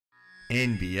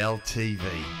NBL TV.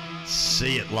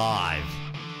 See it live.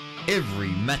 Every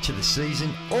match of the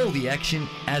season, all the action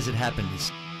as it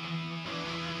happens.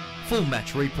 Full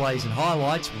match replays and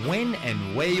highlights when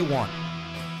and where you want.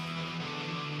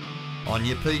 On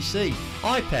your PC,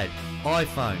 iPad,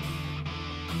 iPhone.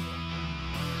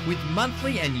 With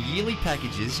monthly and yearly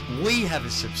packages, we have a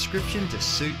subscription to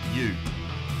suit you.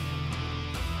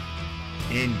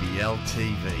 NBL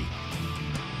TV.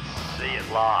 See it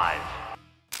live.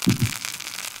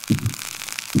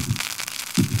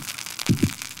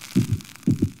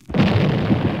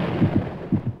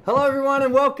 Hello everyone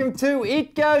and welcome to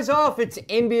It Goes Off. It's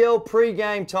NBL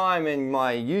pre-game time and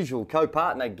my usual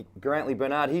co-partner, Grantley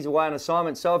Bernard, he's away on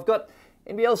assignment. So I've got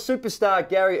NBL superstar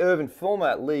Gary Ervin,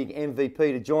 former league MVP,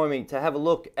 to join me to have a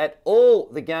look at all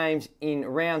the games in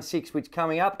round 6 which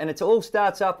coming up. And it all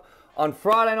starts up on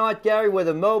Friday night, Gary, where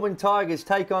the Melbourne Tigers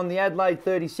take on the Adelaide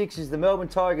 36ers. The Melbourne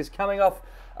Tigers coming off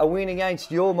a win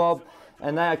against your mob,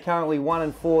 and they are currently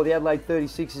 1-4. The Adelaide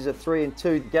 36ers are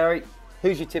 3-2. Gary,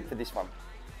 who's your tip for this one?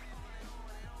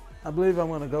 I believe I'm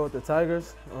going to go with the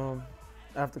Tigers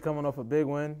after coming off a big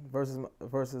win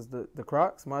versus the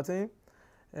Crocs, my team.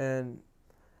 And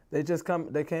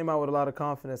they came out with a lot of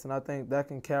confidence, and I think that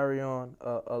can carry on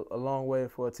a long way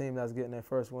for a team that's getting their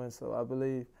first win. So I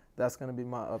believe that's going to be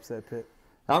my upset pick.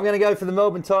 I'm going to go for the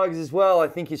Melbourne Tigers as well. I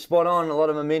think you're spot on. A lot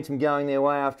of momentum going their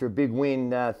way after a big win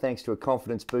thanks to a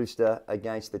confidence booster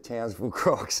against the Townsville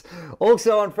Crocs.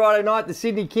 Also on Friday night, the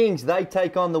Sydney Kings, they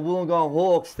take on the Wollongong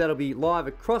Hawks. That'll be live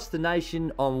across the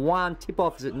nation on One.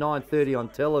 Tip-off is at 9:30 on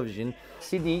television.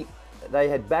 Sydney, they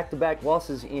had back-to-back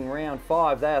losses in round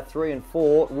 5. They are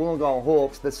 3-4. Wollongong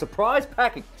Hawks, the surprise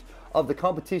package of the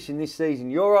competition this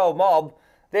season. Your old mob,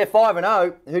 they're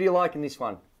 5-0. Who do you like in this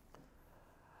one?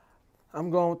 I'm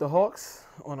going with the Hawks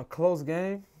on a close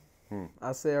game.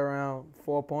 I say around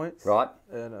 4 points. Right.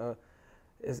 And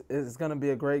it's going to be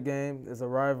a great game. It's a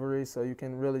rivalry, so you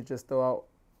can really just throw out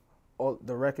all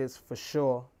the records for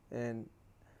sure. And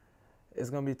it's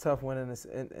going to be tough winning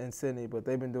in Sydney, but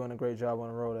they've been doing a great job on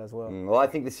the road as well. Well, I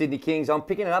think the Sydney Kings, I'm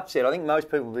picking an upset. I think most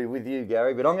people will be with you,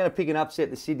 Gary, but I'm going to pick an upset,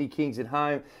 the Sydney Kings at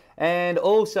home. And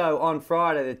also on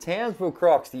Friday, the Townsville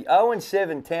Crocs, the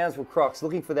 0-7 Townsville Crocs,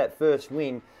 looking for that first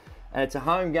win. And it's a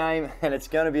home game, and it's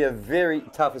going to be a very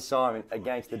tough assignment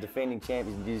against the defending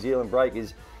champions, New Zealand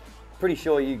Breakers. Pretty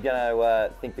sure you're going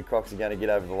to think the Crocs are going to get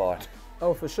over the line.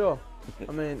 Oh, for sure.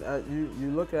 I mean,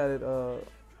 you look at it,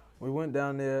 we went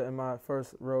down there in my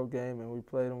first road game, and we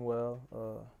played them well.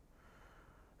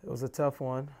 It was a tough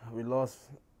one. We lost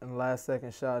in the last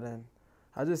second shot, and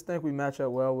I just think we match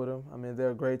up well with them. I mean,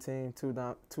 they're a great team,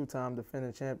 two-time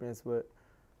defending champions, but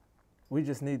we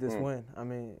just need this win. I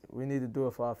mean, we need to do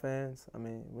it for our fans. I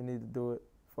mean, we need to do it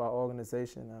for our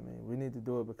organization. I mean, we need to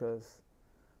do it because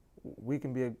we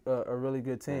can be a really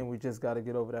good team. We just got to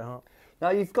get over that hump. Now,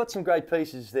 you've got some great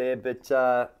pieces there, but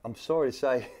I'm sorry to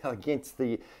say against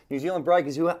the New Zealand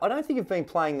Breakers, who I don't think have been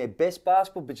playing their best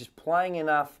basketball, but just playing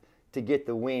enough to get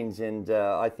the wins. And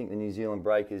I think the New Zealand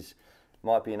Breakers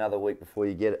might be another week before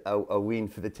you get a win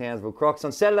for the Townsville Crocs.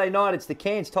 On Saturday night, it's the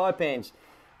Cairns Taipans.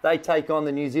 They take on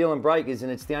the New Zealand Breakers,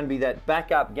 and it's going to be that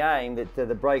backup game that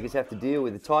the Breakers have to deal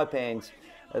with. The Taipans,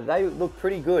 they look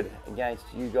pretty good against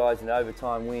you guys in an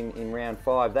overtime win in round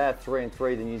 5. They are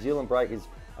 3-3. The New Zealand Breakers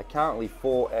are currently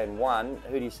 4-1.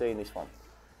 Who do you see in this one?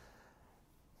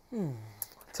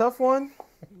 Tough one,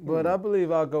 but I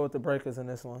believe I'll go with the Breakers in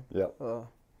this one. Yep.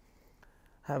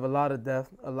 Have a lot of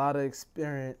depth, a lot of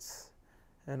experience,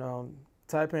 and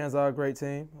Taipans are a great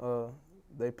team.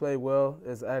 They play well.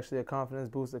 It's actually a confidence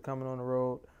booster coming on the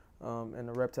road in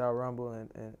the Reptile Rumble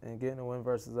and getting a win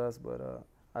versus us. But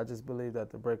I just believe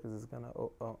that the Breakers is going to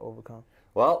overcome.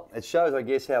 Well, it shows, I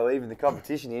guess, how even the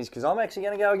competition is, because I'm actually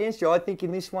going to go against you. I think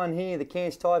in this one here, the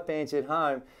Cairns Taipans at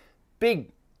home,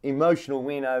 big emotional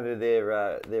win over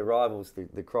their rivals,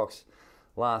 the Crocs,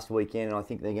 last weekend, and I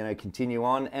think they're going to continue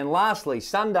on. And lastly,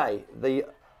 Sunday, the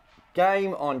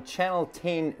game on Channel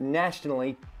 10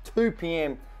 nationally, 2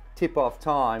 p.m. tip-off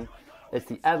time. It's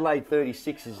the Adelaide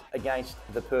 36ers against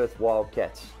the Perth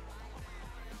Wildcats.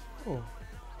 Oh,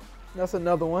 that's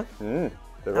another one.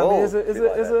 It's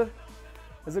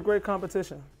a great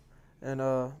competition.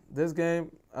 And this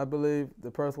game, I believe the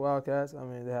Perth Wildcats, I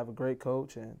mean, they have a great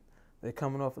coach, and they're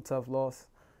coming off a tough loss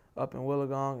up in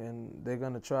Wollongong, and they're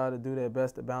going to try to do their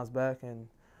best to bounce back. And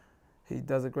he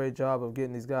does a great job of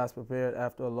getting these guys prepared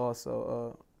after a loss.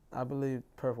 So I believe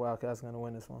Perth Wildcats are going to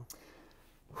win this one.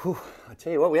 Whew, I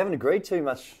tell you what, we haven't agreed too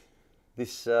much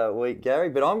this week, Gary,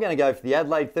 but I'm going to go for the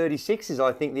Adelaide 36ers.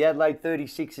 I think the Adelaide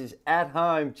 36ers at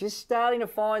home just starting to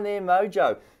find their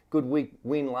mojo. Good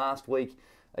win last week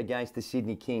against the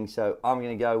Sydney Kings, so I'm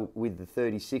going to go with the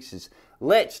 36ers.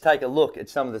 Let's take a look at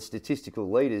some of the statistical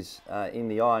leaders in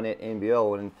the INET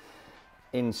NBL. And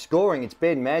in scoring, it's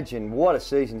Ben Madgen. What a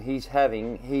season he's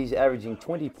having. He's averaging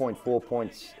 20.4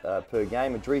 points per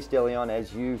game. Idris Delion,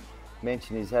 as you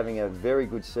mentioned, is having a very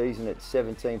good season at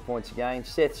 17 points a game.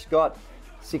 Seth Scott,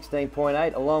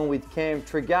 16.8, along with Cam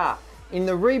Tregar. In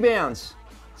the rebounds,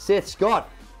 Seth Scott,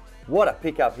 what a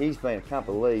pickup he's been. I can't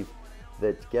believe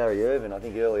that Gary Ervin, I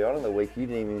think early on in the week, you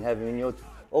didn't even have him in your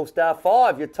All-Star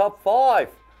 5, your top 5.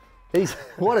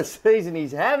 What a season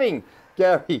he's having,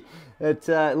 Gary, at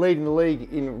leading the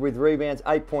league with rebounds,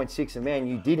 8.6. A man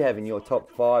you did have in your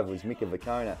top 5 was Mika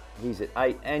Vacona. He's at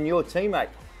 8. And your teammate,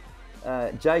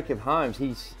 Jacob Holmes,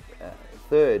 he's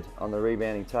third on the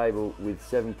rebounding table with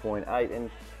 7.8. And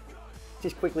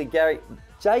just quickly, Gary,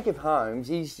 Jacob Holmes,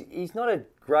 he's not a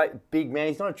great big man.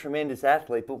 He's not a tremendous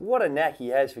athlete, but what a knack he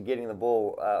has for getting the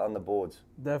ball on the boards.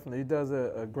 Definitely. He does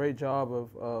a great job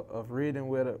of reading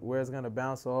where it's going to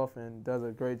bounce off, and does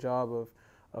a great job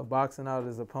of boxing out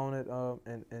his opponent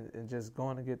and just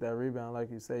going to get that rebound. Like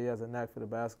you say, he has a knack for the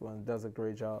basketball and does a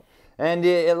great job. And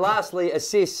lastly,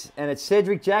 assists, and it's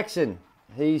Cedric Jackson.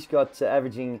 He's got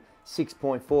averaging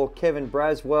 6.4. Kevin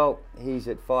Braswell, he's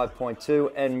at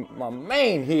 5.2. And my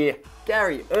man here,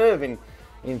 Gary Ervin,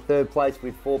 in third place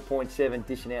with 4.7,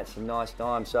 dishing out some nice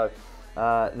time. So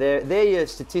they're your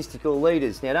statistical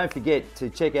leaders. Now, don't forget to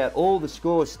check out all the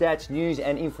scores, stats, news,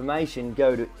 and information.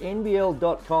 Go to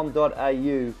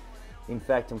nbl.com.au. In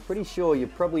fact, I'm pretty sure you're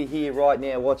probably here right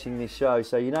now watching this show,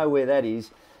 so you know where that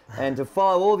is. And to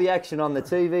follow all the action on the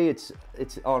TV,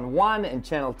 it's on 1 and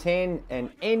Channel 10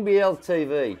 and NBL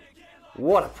TV.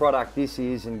 What a product this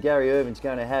is, and Gary Ervin's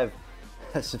going to have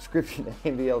a subscription to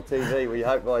NBL TV, we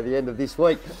hope, by the end of this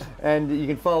week. And you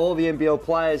can follow all the NBL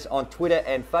players on Twitter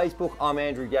and Facebook. I'm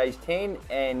Andrew Gaze 10,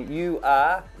 and you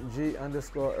are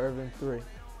G_Ervin3.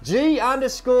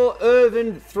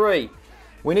 G_Ervin3.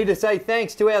 We need to say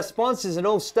thanks to our sponsors, and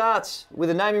all starts with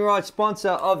a naming rights sponsor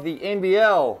of the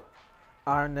NBL.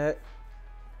 INET,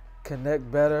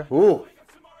 Connect Better. Ooh.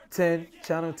 10,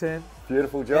 Channel 10.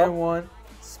 Beautiful job. N1,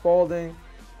 Spalding.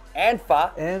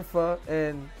 ANFA.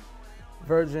 and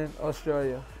Virgin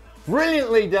Australia.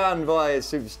 Brilliantly done by a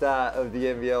superstar of the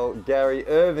NBL, Gary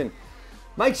Ervin.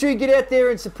 Make sure you get out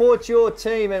there and support your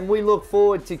team, and we look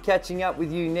forward to catching up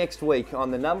with you next week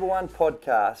on the #1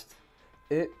 podcast.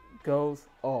 It goes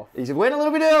off. He went a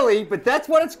little bit early, but that's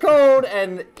what it's called,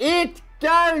 and it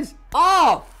goes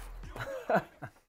off.